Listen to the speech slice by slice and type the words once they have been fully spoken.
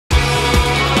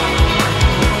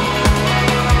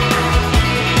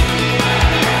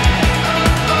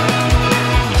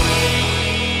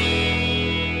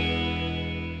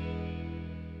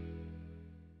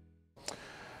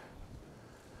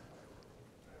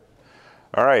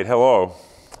All right, hello.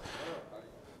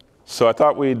 So I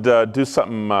thought we'd do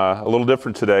something a little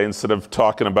different today. Instead of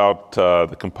talking about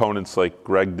the components like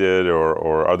Greg did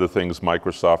or other things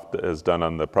Microsoft has done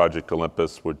on the Project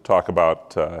Olympus, we'd talk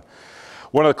about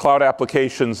one of the cloud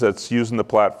applications that's using the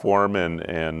platform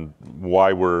and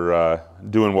why we're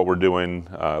doing what we're doing,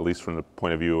 at least from the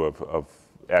point of view of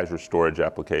Azure Storage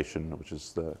Application, which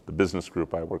is the business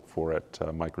group I work for at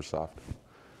Microsoft.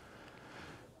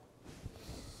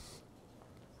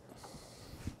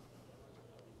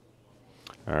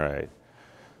 All right.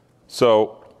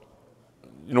 So,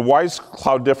 why is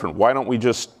cloud different? Why don't we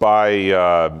just buy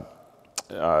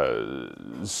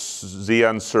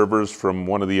Xeon servers from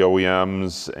one of the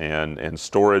OEMs and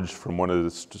storage from one of the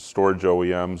storage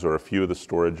OEMs or a few of the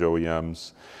storage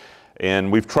OEMs?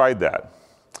 And we've tried that.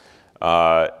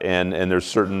 And there's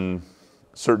certain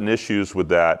issues with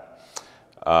that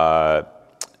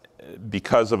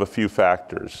because of a few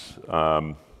factors.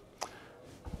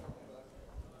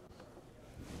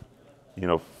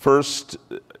 First,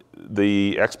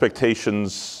 the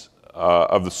expectations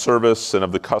of the service and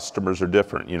of the customers are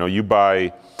different. You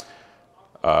buy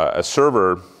a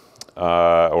server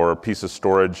or a piece of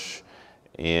storage,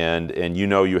 and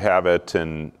you have it,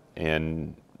 and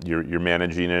you're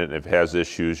managing it. And if it has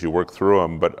issues, you work through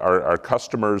them. But our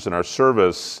customers and our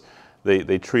service,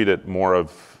 they treat it more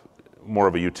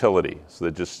of a utility. So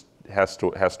that just has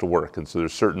to work, and so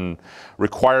there's certain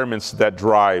requirements that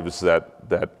drives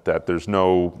that there's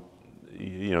no,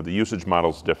 the usage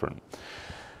model's different.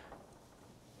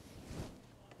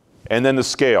 And then the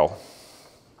scale,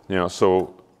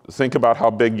 so think about how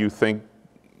big you think,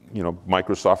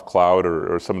 Microsoft Cloud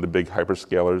or some of the big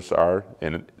hyperscalers are,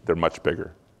 and they're much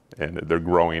bigger, and they're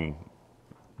growing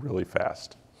really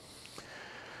fast.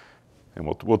 And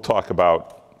we'll talk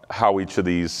about how each of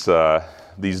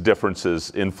these differences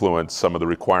influence some of the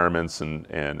requirements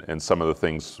and some of the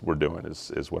things we're doing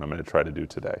is what I'm going to try to do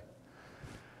today.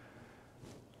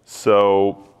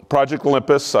 So Project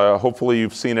Olympus, hopefully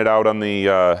you've seen it out on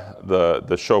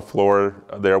the show floor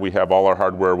there. We have all our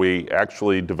hardware. We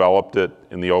actually developed it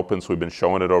in the open, so we've been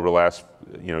showing it over the last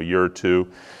year or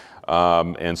two.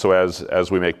 And so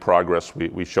as we make progress,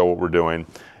 we show what we're doing.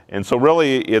 And so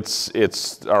really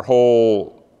it's our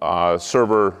whole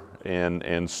server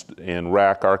and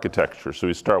rack architecture. So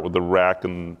we start with the rack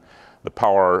and the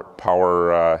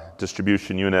power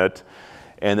distribution unit,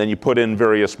 and then you put in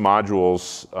various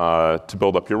modules to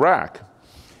build up your rack.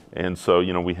 And so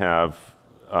we have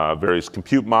various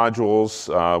compute modules.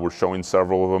 We're showing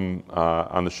several of them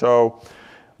on the show.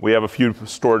 We have a few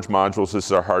storage modules. This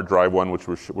is our hard drive one, which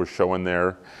we're showing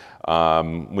there.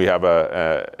 We have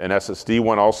an SSD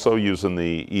one also using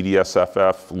the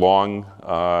EDSFF long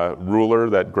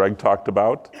ruler that Greg talked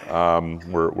about.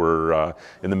 We're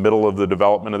in the middle of the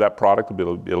development of that product.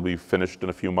 It'll be finished in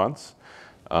a few months.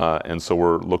 And so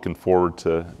we're looking forward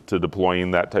to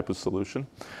deploying that type of solution.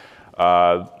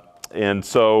 And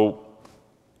so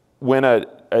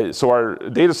so our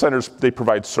data centers, they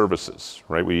provide services,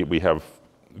 right? We have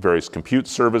various compute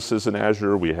services in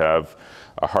Azure. We have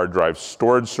a hard drive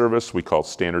storage service we call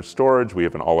standard storage. We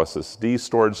have an all SSD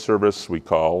storage service we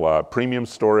call premium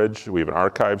storage. We have an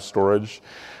archive storage,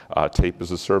 tape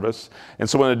as a service. And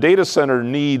so when a data center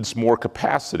needs more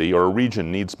capacity or a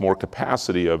region needs more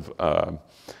capacity of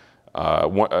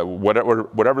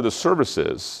whatever the service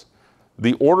is,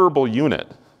 the orderable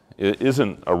unit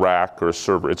isn't a rack or a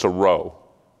server, it's a row.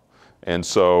 And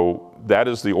so that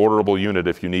is the orderable unit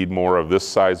if you need more of this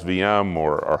size VM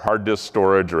or hard disk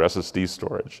storage or SSD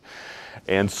storage.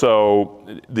 And so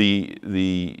the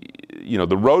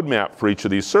roadmap for each of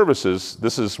these services,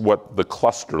 this is what the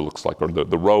cluster looks like, or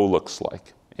the row looks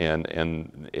like.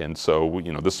 And so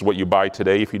this is what you buy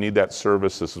today if you need that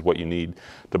service. This is what you need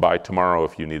to buy tomorrow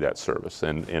if you need that service.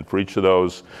 And for each of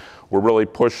those, we're really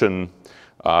pushing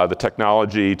the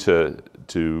technology to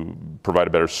provide a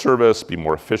better service, be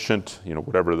more efficient,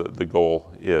 whatever the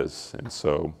goal is. And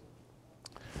so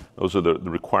those are the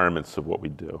requirements of what we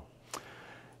do.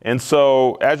 And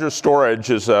so Azure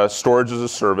Storage is storage as a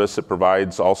service. It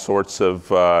provides all sorts of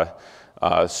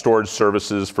storage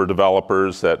services for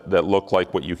developers that look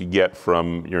like what you could get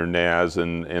from your NAS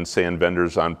and SAN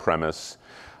vendors on premise.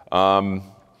 But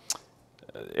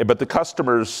the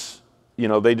customers,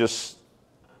 they just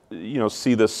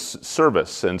see this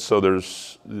service, and so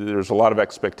there's a lot of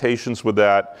expectations with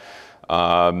that,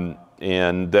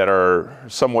 and that are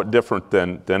somewhat different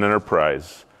than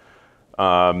enterprise.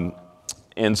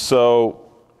 And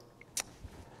so,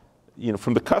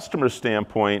 from the customer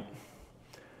standpoint,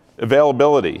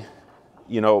 availability.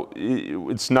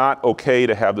 it's not okay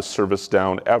to have the service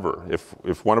down ever.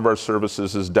 If one of our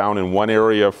services is down in one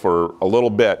area for a little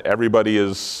bit, everybody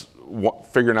is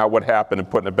figuring out what happened and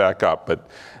putting it back up, but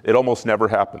it almost never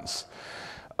happens.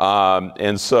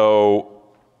 And so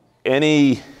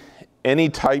any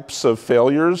types of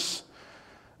failures,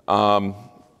 the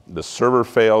server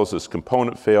fails, this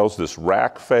component fails, this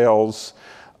rack fails,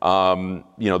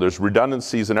 there's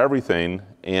redundancies and everything,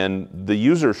 and the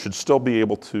user should still be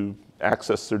able to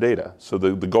access their data. So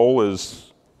the goal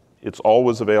is it's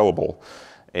always available,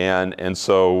 and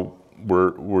so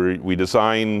we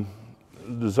design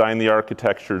the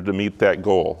architecture to meet that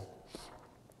goal.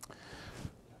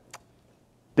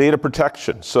 Data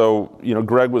protection. So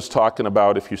Greg was talking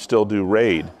about if you still do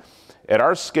RAID. At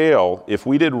our scale, if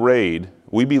we did RAID,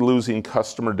 we'd be losing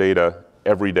customer data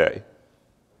every day.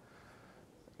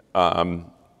 And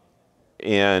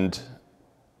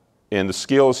the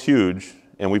scale is huge,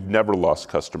 and we've never lost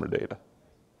customer data.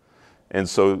 And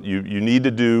so you need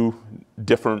to do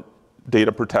different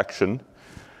data protection.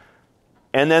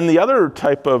 And then the other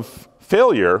type of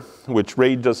failure, which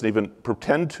RAID doesn't even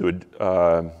pretend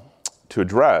to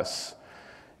address,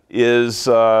 is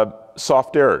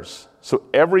soft errors. So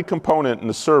every component in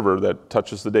the server that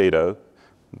touches the data,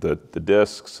 the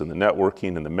disks and the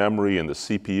networking and the memory and the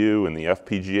CPU and the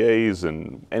FPGAs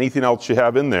and anything else you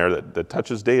have in there that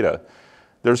touches data,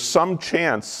 there's some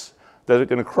chance that it's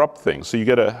going to corrupt things. So you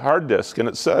get a hard disk and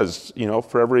it says,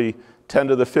 for every 10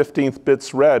 to the 15th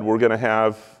bits read, we're going to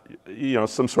have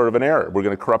some sort of an error. We're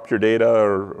going to corrupt your data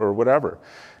or whatever.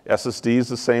 SSD is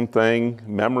the same thing.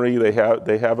 Memory, they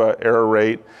have an error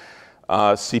rate.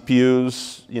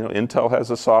 CPUs, Intel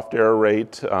has a soft error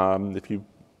rate. If you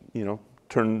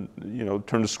turn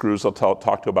the screws, I'll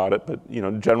talk to about it, but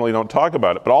generally don't talk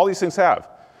about it. But all these things have,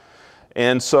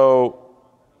 and so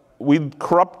we'd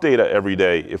corrupt data every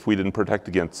day if we didn't protect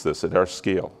against this at our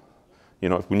scale.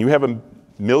 When you have 1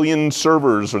 million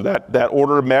servers or that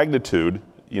order of magnitude,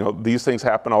 these things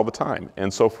happen all the time.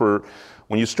 And so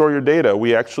when you store your data,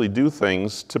 we actually do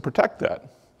things to protect that.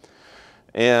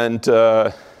 And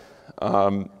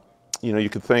you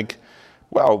could think,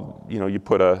 well, you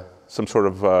put some sort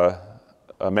of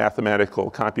a mathematical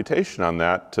computation on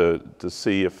that to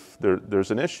see if there's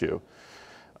an issue,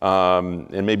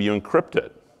 and maybe you encrypt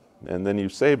it, and then you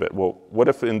save it. Well, what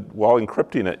if while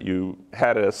encrypting it, you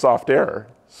had a soft error?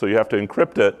 So you have to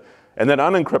encrypt it, and then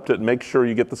unencrypt it, and make sure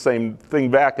you get the same thing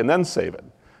back, and then save it.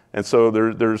 And so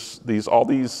there's all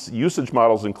these usage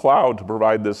models in cloud to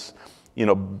provide this,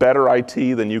 better IT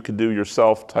than you could do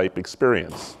yourself type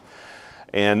experience.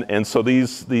 And so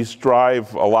these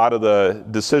drive a lot of the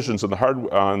decisions on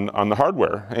the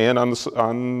hardware and on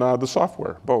the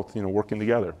software, both working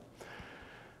together.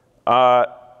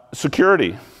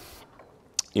 Security.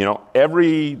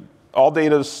 All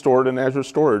data is stored in Azure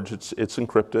storage. It's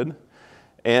encrypted.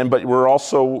 But we're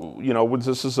also,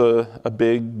 this is a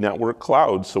big network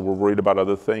cloud, so we're worried about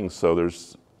other things. So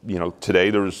there's, today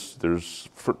there's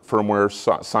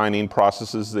firmware signing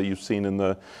processes that you've seen in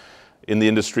the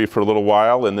industry for a little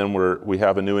while, and then we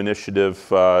have a new initiative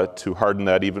to harden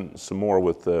that even some more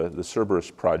with the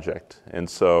Cerberus project. And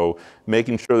so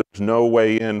making sure there's no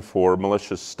way in for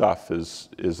malicious stuff is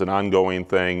an ongoing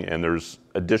thing, and there's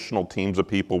additional teams of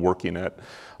people working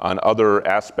on other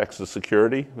aspects of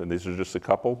security, and these are just a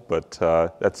couple, but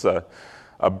that's a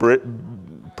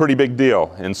pretty big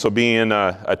deal. And so being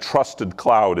a trusted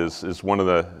cloud is one of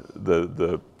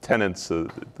the tenets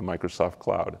of the Microsoft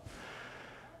cloud.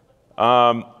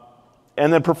 And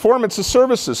then performance of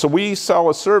services. So we sell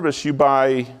a service, you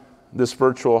buy this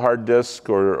virtual hard disk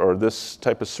or this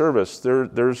type of service,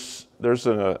 there's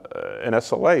an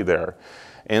SLA there.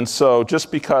 And so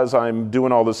just because I'm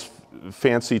doing all this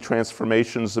fancy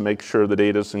transformations to make sure the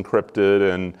data is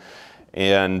encrypted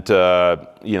and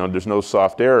there's no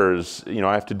soft errors,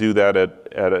 I have to do that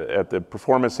at the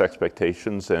performance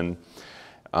expectations, and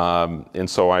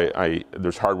so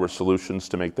there's hardware solutions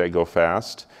to make that go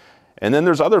fast. And then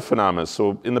there's other phenomena.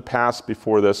 So in the past,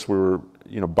 before this, we were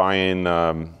buying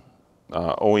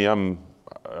OEM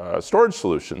storage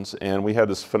solutions, and we had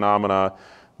this phenomena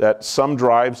that some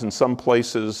drives in some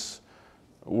places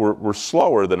were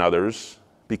slower than others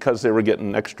because they were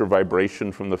getting extra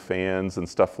vibration from the fans and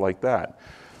stuff like that.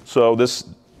 So this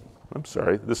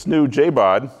new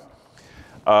JBOD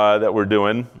that we're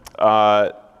doing,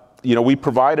 we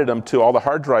provided them to all the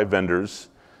hard drive vendors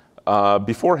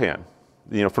beforehand.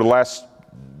 For the last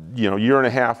year and a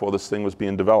half while this thing was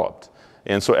being developed.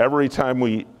 And so every time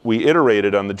we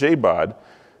iterated on the JBOD,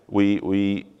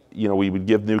 we we would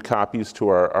give new copies to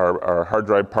our hard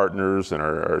drive partners and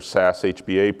our SAS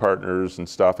HBA partners and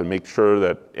stuff, and make sure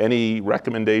that any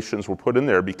recommendations were put in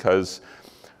there, because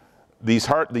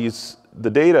the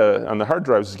data on the hard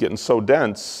drives is getting so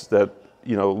dense that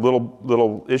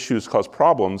little issues cause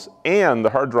problems, and the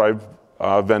hard drive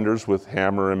vendors with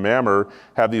Hammer and Mammer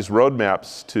have these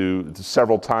roadmaps to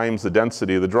several times the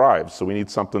density of the drives. So we need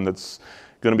something that's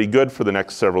going to be good for the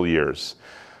next several years.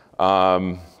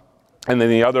 And then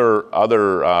the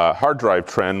other hard drive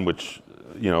trend, which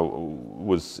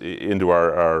was into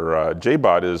our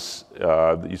JBOD, is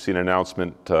you see an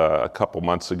announcement a couple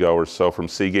months ago or so from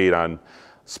Seagate on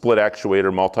split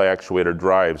actuator, multi-actuator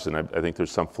drives, and I think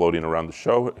there's some floating around the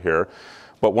show here.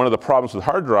 But one of the problems with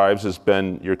hard drives has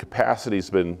been your capacity's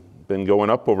been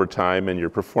going up over time, and your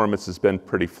performance has been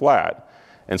pretty flat.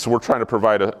 And so we're trying to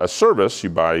provide a service. You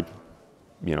buy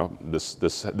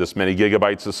this many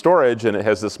gigabytes of storage, and it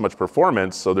has this much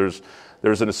performance. So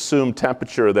there's an assumed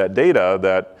temperature of that data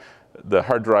that the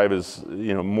hard drive is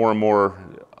more and more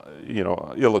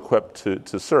ill-equipped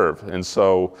to serve. And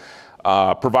so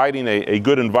providing a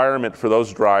good environment for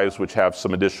those drives, which have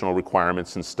some additional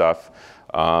requirements and stuff,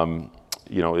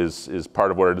 is part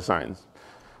of what our designs.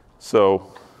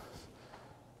 So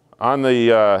on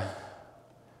the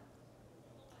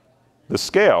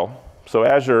scale, so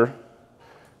Azure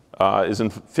is in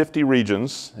 50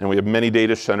 regions, and we have many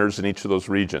data centers in each of those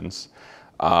regions.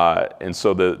 And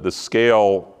so the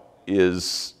scale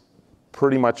is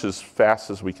pretty much as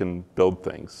fast as we can build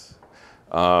things.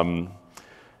 And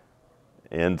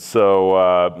so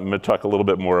I'm going to talk a little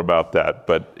bit more about that,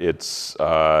 but it's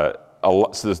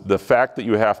so the fact that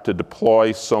you have to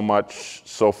deploy so much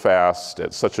so fast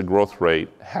at such a growth rate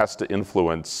has to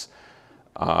influence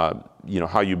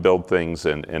how you build things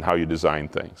and how you design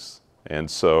things. And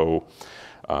so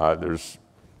there's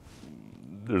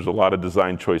a lot of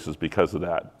design choices because of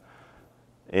that.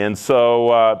 And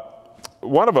so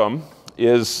one of them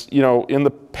is, in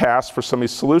the past for some of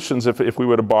these solutions, if we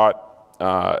would have bought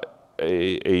a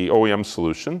OEM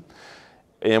solution,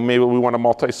 and maybe we want to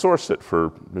multi-source it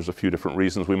there's a few different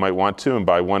reasons we might want to, and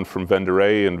buy one from vendor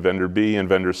A and vendor B and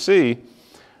vendor C.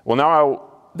 Well, now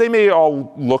they may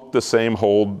all look the same,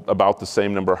 hold about the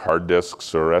same number of hard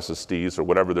disks or SSDs or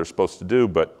whatever they're supposed to do,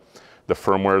 but the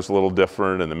firmware is a little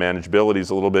different, and the manageability is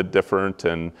a little bit different,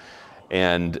 and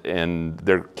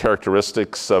their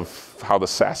characteristics of how the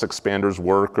SAS expanders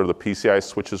work or the PCI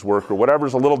switches work or whatever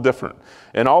is a little different.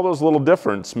 And all those little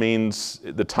difference means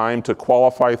the time to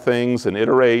qualify things and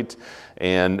iterate,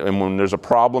 and when there's a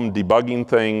problem, debugging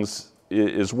things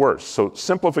is worse. So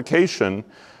simplification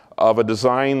of a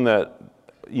design that,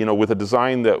 with a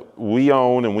design that we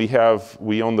own, and we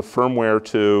own the firmware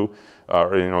to,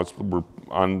 we're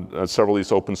on several of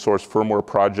these open source firmware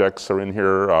projects are in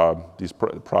here. These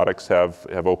products have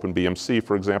OpenBMC,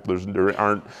 for example. There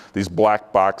aren't these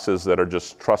black boxes that are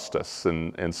just trust us,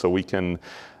 and so we can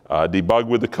debug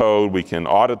with the code, we can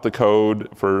audit the code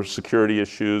for security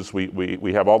issues.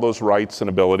 We have all those rights and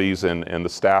abilities and the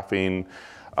staffing,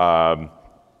 and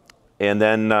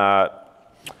then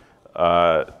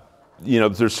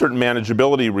there's certain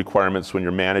manageability requirements when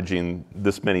you're managing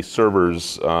this many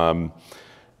servers.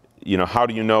 How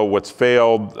do you know what's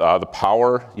failed? The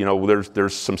power,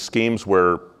 there's some schemes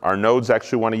where our nodes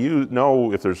actually want to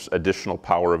know if there's additional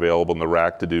power available in the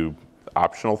rack to do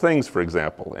optional things, for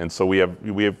example. And so we have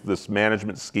this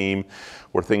management scheme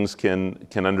where things can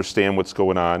understand what's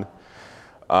going on.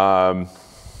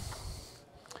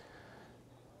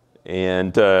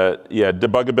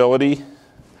 Debuggability.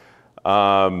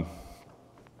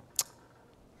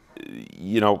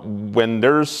 When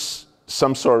there's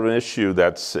some sort of an issue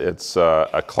it's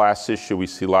a class issue, we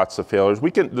see lots of failures.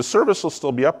 The service will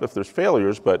still be up if there's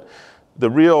failures, but the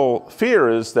real fear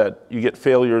is that you get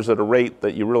failures at a rate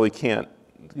that you really can't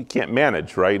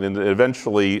manage, right? And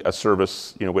eventually a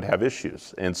service, would have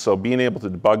issues. And so being able to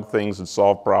debug things and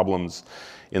solve problems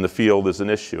in the field is an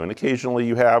issue. And occasionally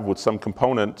you have, with some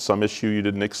component, some issue you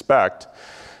didn't expect,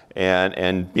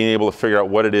 and being able to figure out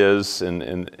what it is,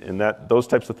 and those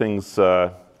types of things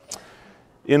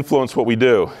influence what we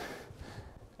do.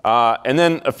 And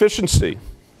then efficiency.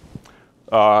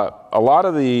 A lot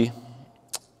of the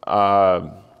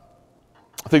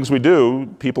things we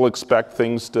do, people expect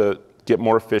things to get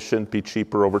more efficient, be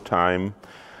cheaper over time.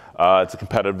 It's a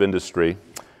competitive industry.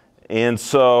 And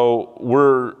so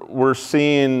we're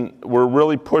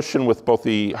really pushing with both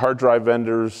the hard drive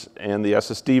vendors and the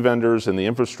SSD vendors and the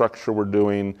infrastructure we're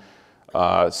doing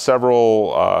on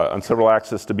several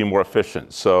axes to be more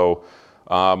efficient. So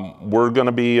We're going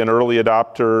to be an early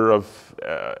adopter of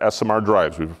SMR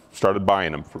drives. We've started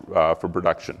buying them for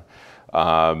production.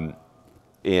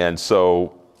 And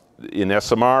so in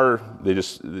SMR,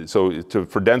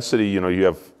 for density, you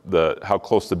have how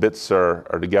close the bits are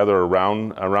together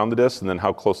around the disk, and then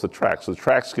how close the tracks. So the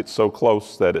tracks get so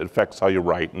close that it affects how you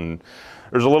write. And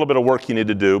there's a little bit of work you need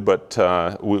to do, but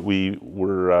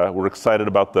we're excited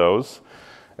about those.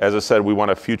 As I said, we want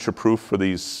to future-proof for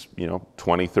these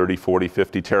 20, 30, 40,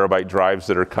 50 terabyte drives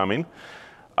that are coming.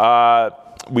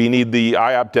 We need the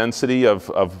IOP density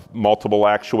of multiple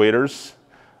actuators.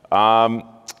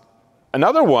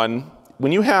 Another one,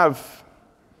 when you have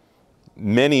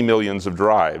many millions of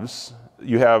drives,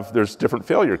 there's different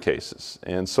failure cases.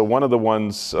 And so one of the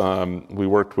ones we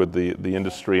worked with the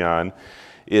industry on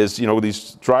is,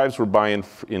 these drives we're buying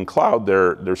in cloud,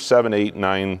 they're 7, 8,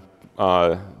 9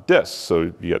 disks. So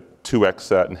you get 2x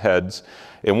that in heads.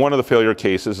 And one of the failure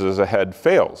cases is a head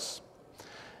fails.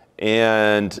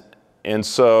 And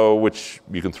so, which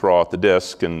you can throw out the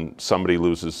disk and somebody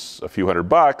loses a few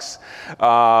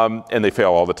 $100, and they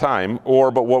fail all the time.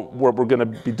 But what we're going to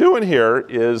be doing here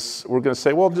is we're going to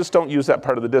say, well, just don't use that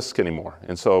part of the disk anymore.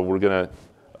 And so we're going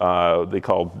to, they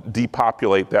call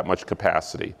depopulate that much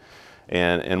capacity.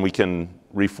 And we can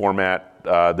reformat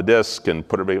the disk and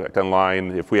put it back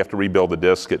online. If we have to rebuild the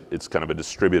disk, it's kind of a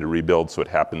distributed rebuild, so it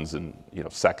happens in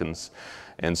seconds.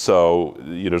 And so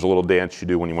there's a little dance you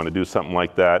do when you want to do something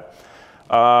like that.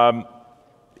 All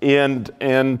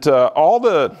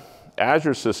the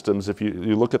Azure systems, if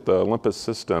you look at the Olympus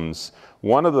systems,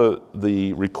 one of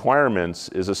the requirements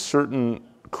is a certain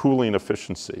cooling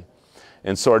efficiency.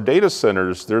 And so our data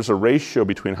centers, there's a ratio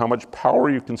between how much power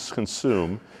you can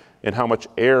consume and how much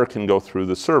air can go through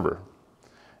the server.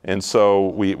 And so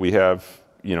we have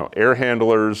air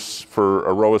handlers for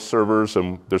a row of servers,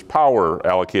 and there's power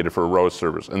allocated for a row of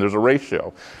servers, and there's a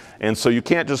ratio. And so you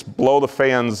can't just blow the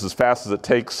fans as fast as it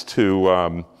takes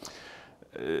to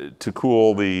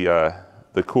cool the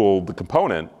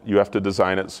component. You have to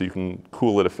design it so you can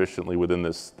cool it efficiently within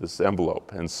this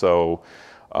envelope. And so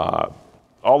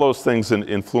all those things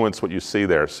influence what you see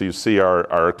there. So you see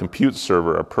our compute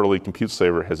server, our Pearly compute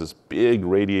server, has this big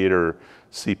radiator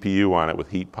CPU on it with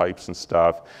heat pipes and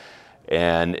stuff.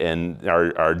 And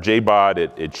our JBOD,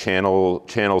 it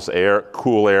channels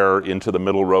cool air into the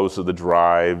middle rows of the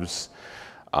drives.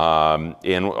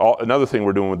 Another thing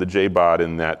we're doing with the JBOD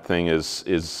in that thing is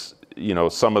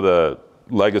some of the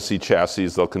legacy chassis,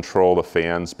 they'll control the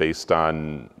fans based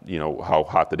on how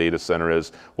hot the data center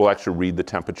is. We'll actually read the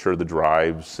temperature of the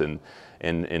drives and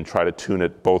try to tune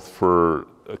it both for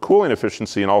cooling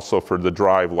efficiency and also for the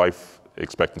drive life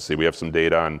expectancy. We have some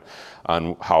data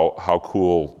on how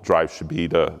cool drives should be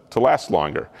to last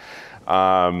longer.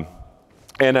 And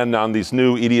then on these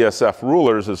new EDSF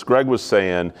rulers, as Greg was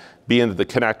saying, being that the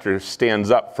connector stands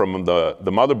up from the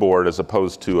motherboard as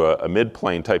opposed to a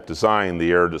mid-plane type design, the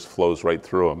air just flows right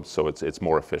through them, so it's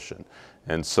more efficient.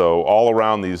 And so all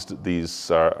around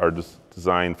these are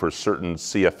designed for certain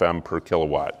CFM per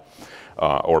kilowatt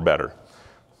or better.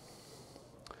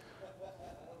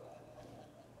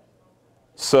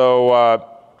 So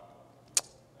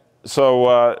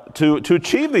to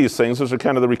achieve these things, those are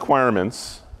kind of the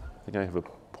requirements. I think I have a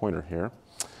pointer here.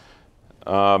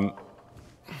 Or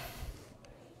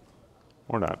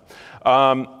not.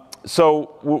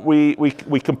 So we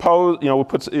compose,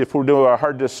 if we're doing a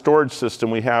hard disk storage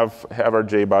system, we have our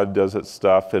JBOD does its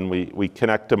stuff, and we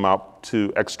connect them up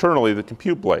to externally the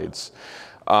compute blades.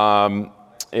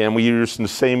 And we use the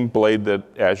same blade that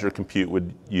Azure Compute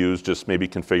would use, just maybe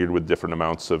configured with different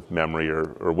amounts of memory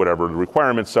or whatever the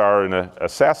requirements are in a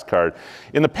SAS card.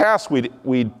 In the past,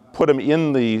 we'd put them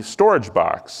in the storage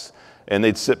box, and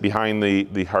they'd sit behind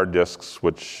the hard disks,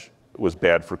 which was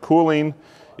bad for cooling.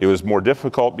 It was more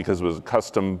difficult because it was a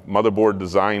custom motherboard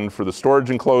designed for the storage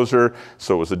enclosure,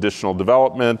 so it was additional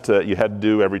development you had to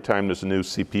do every time there's a new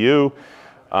CPU.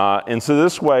 And so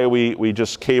this way, we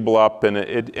just cable up, and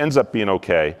it ends up being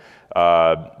okay.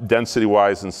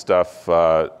 Density-wise and stuff,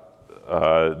 it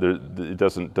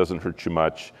doesn't hurt you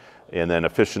much. And then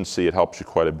efficiency, it helps you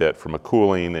quite a bit from a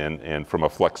cooling and from a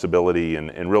flexibility.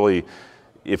 And really,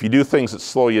 if you do things that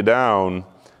slow you down,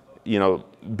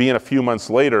 being a few months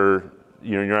later,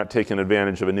 you're not taking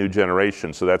advantage of a new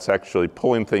generation. So that's actually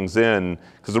pulling things in,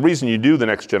 because the reason you do the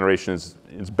next generation is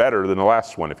better than the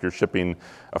last one. If you're shipping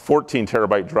a 14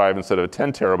 terabyte drive instead of a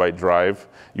 10 terabyte drive,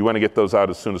 you want to get those out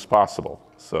as soon as possible.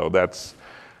 So that's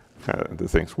kind of the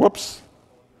things. Whoops.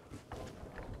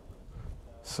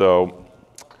 So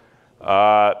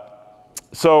the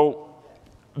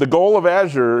goal of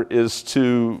Azure is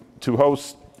to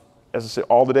host, as I say,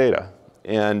 all the data.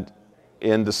 And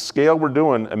And the scale we're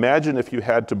doing, imagine if you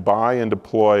had to buy and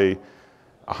deploy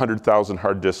 100,000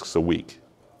 hard disks a week.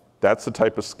 That's the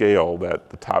type of scale that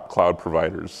the top cloud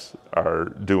providers are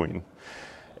doing.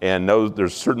 And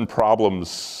there's certain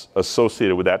problems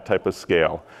associated with that type of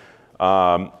scale.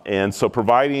 And so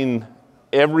providing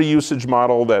every usage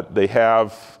model that they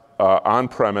have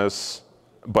on-premise,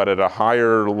 but at a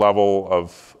higher level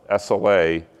of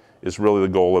SLA, is really the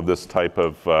goal of this type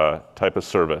of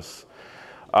service.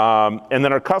 And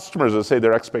then our customers, as I say,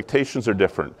 their expectations are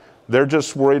different. They're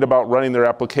just worried about running their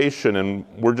application, and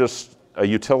we're just a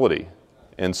utility.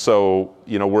 And so,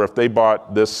 where if they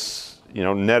bought this,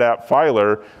 NetApp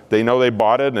filer, they know they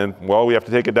bought it, and well, we have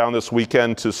to take it down this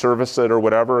weekend to service it or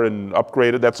whatever and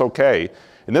upgrade it, that's okay.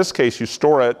 In this case, you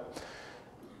store it,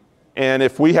 and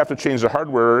if we have to change the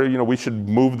hardware, we should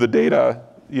move the data,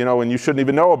 and you shouldn't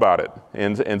even know about it.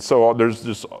 And so there's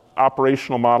just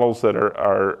operational models that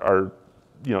are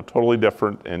totally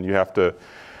different, and you have to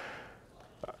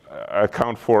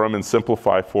account for them and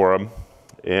simplify for them.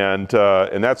 And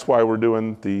that's why we're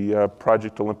doing the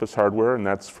Project Olympus hardware, and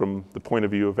that's from the point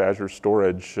of view of Azure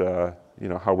Storage,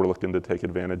 how we're looking to take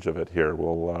advantage of it here.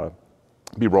 We'll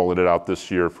be rolling it out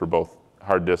this year for both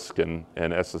hard disk and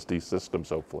SSD systems,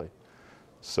 hopefully.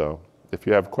 So if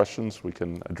you have questions, we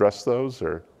can address those,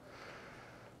 or.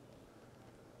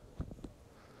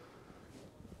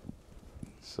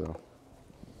 So.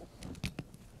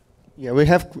 Yeah, we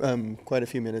have quite a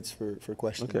few minutes for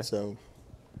questions, okay. So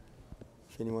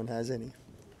if anyone has any.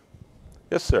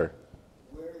 Yes, sir.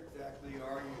 Where exactly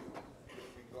are you with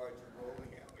regard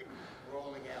to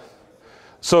rolling out?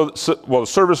 So the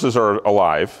services are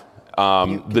alive.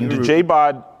 The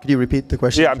JBOD. Could you repeat the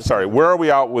question? Yeah, I'm sorry. Where are we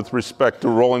out with respect to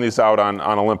rolling these out on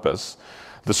Olympus?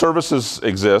 The services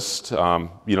exist.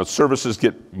 Services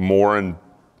get more and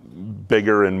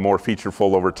bigger and more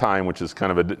featureful over time, which is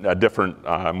kind of a different,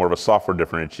 more of a software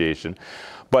differentiation.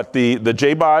 But the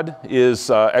JBOD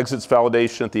exits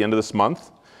validation at the end of this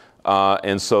month.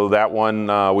 And so that one,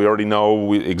 we already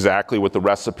know exactly what the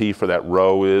recipe for that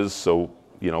row is. So,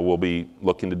 we'll be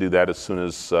looking to do that as soon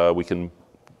as we can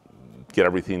get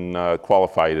everything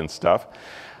qualified and stuff.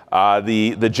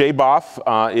 The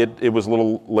JBOF, it was a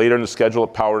little later in the schedule.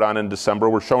 It powered on in December.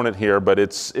 We're showing it here, but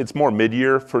it's more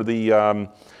mid-year for the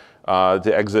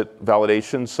exit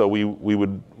validation. So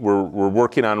we're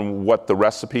working on what the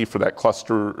recipe for that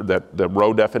cluster, that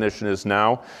row definition is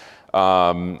now,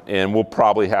 and we'll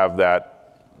probably have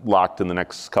that locked in the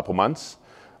next couple months.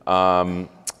 And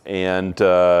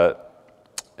so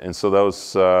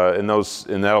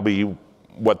that'll be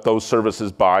what those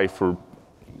services buy for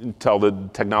until the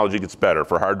technology gets better.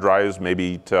 For hard drives,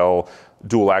 maybe till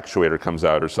dual actuator comes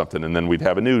out or something, and then we'd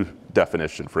have a new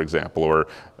definition, for example, or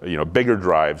bigger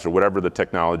drives or whatever the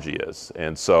technology is.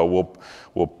 And so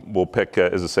we'll pick,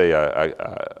 as I say,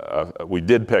 we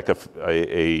did pick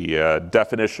a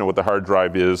definition of what the hard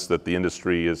drive is that the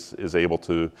industry is able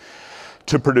to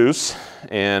produce,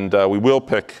 and we will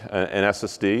pick an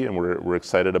SSD, and we're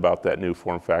excited about that new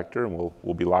form factor, and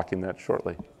we'll be locking that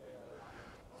shortly.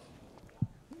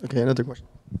 Okay, another question.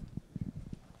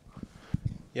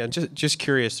 Yeah, just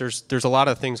curious. There's a lot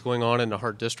of things going on in the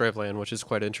hard disk drive land, which is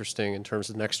quite interesting in terms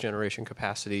of next generation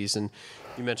capacities. And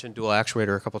you mentioned dual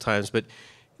actuator a couple times, but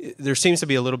there seems to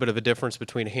be a little bit of a difference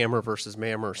between HAMR versus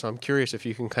MAMR. So I'm curious if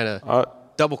you can kind of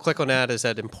double click on that. Is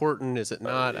that important? Is it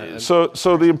not? So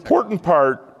the important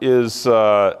part is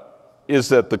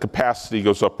that the capacity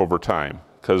goes up over time,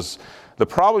 because the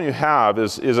problem you have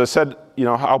is I said,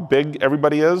 how big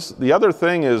everybody is. The other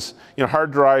thing is,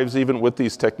 hard drives, even with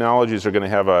these technologies, are going to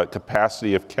have a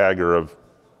capacity of CAGR of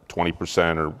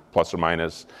 20% or plus or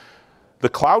minus. The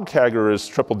cloud CAGR is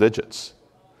triple digits.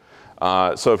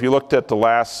 So if you looked at the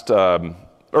last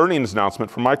earnings announcement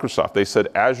from Microsoft, they said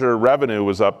Azure revenue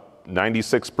was up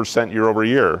 96% year over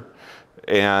year.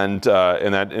 And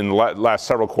that in the last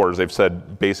several quarters, they've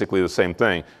said basically the same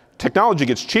thing. Technology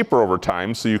gets cheaper over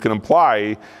time, so you can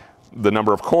imply the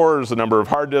number of cores, the number of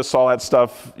hard disks, all that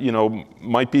stuff,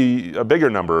 might be a bigger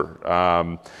number.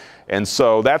 And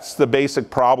so that's the basic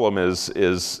problem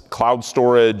is cloud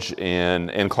storage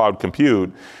and cloud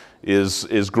compute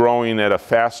is growing at a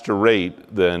faster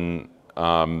rate than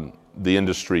the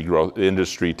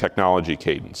industry technology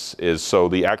cadence is. So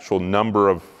the actual number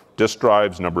of disk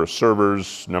drives, number of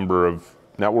servers, number of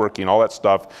networking, all that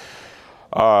stuff,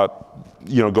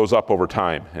 goes up over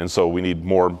time. And so we need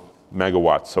more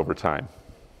megawatts over time.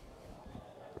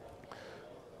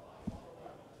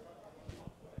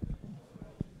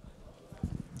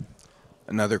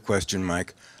 Another question,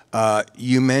 Mike.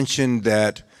 You mentioned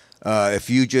that If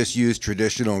you just use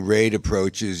traditional RAID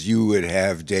approaches, you would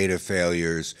have data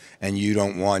failures, and you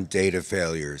don't want data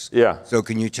failures. Yeah. So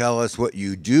can you tell us what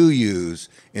you do use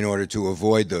in order to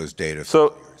avoid those data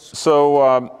failures?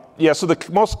 So the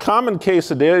most common case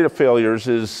of data failures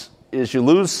is you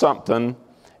lose something,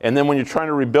 and then when you're trying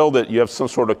to rebuild it, you have some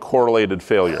sort of correlated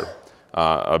failure,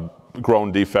 a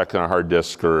grown defect on a hard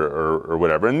disk or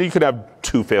whatever. And you could have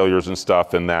two failures and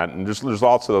stuff in that, and there's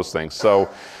lots of those things. So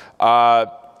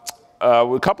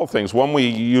a couple things. One, we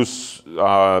use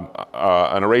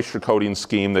an erasure coding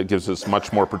scheme that gives us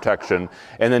much more protection.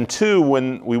 And then two,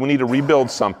 when we need to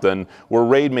rebuild something where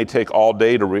RAID may take all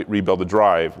day to rebuild the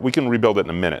drive, we can rebuild it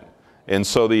in a minute. And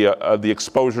so the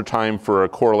exposure time for a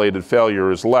correlated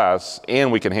failure is less,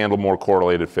 and we can handle more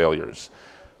correlated failures.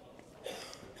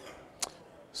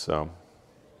 So.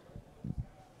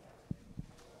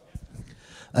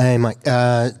 Hey, Mike.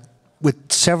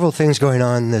 With several things going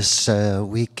on this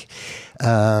week,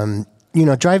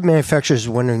 drive manufacturers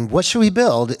are wondering, what should we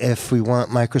build if we want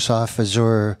Microsoft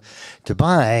Azure to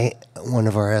buy one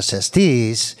of our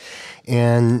SSDs?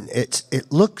 And it's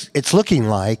looking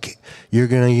like you're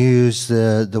going to use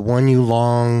the 1U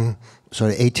long,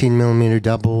 sort of 18 millimeter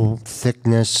double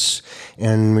thickness,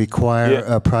 and require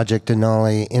a Project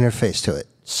Denali interface to it.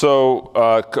 So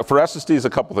for SSDs, a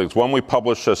couple things. One, we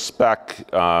publish a spec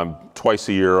twice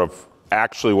a year of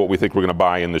actually what we think we're going to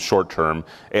buy in the short term,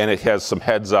 and it has some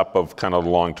heads up of kind of the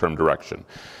long-term direction.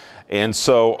 And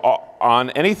so on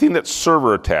anything that's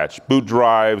server attached, boot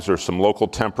drives or some local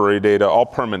temporary data, all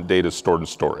permanent data is stored in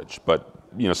storage. But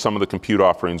some of the compute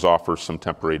offerings offer some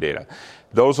temporary data.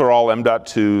 Those are all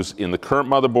M.2s in the current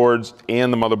motherboards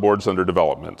and the motherboards under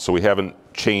development. So we haven't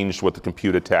changed what the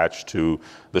compute attached to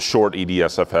the short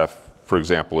EDSFF, for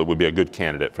example. It would be a good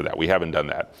candidate for that. We haven't done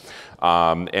that.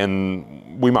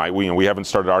 And we might. We haven't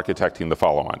started architecting the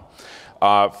follow-on.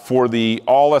 For the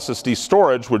all SSD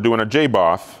storage, we're doing a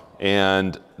JBOF,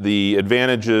 and the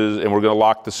advantages, and we're going to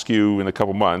lock the SKU in a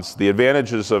couple months. The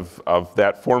advantages of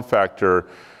that form factor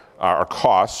are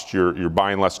cost. You're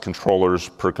buying less controllers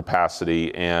per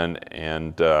capacity and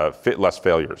less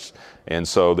failures. And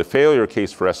so the failure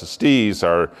case for SSDs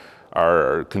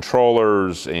are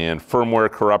controllers and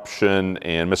firmware corruption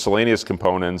and miscellaneous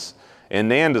components. And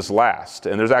NAND is last.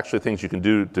 And there's actually things you can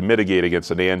do to mitigate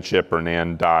against a NAND chip or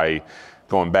NAND die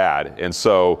going bad. And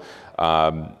so,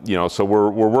 so we're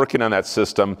working on that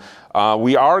system.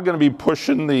 We are going to be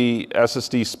pushing the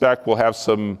SSD spec. We'll have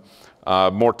some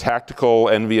more tactical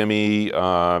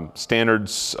NVMe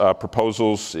standards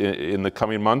proposals in the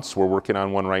coming months. We're working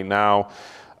on one right now.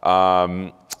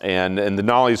 And the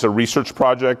Denali is a research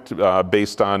project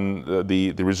based on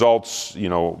the results.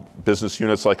 Business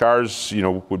units like ours,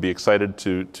 would be excited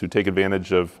to take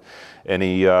advantage of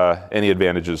any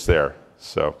advantages there.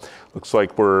 So looks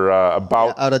like we're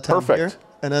about out of time perfect. Here.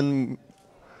 And then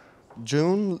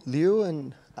June, Liu,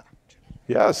 and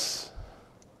yes.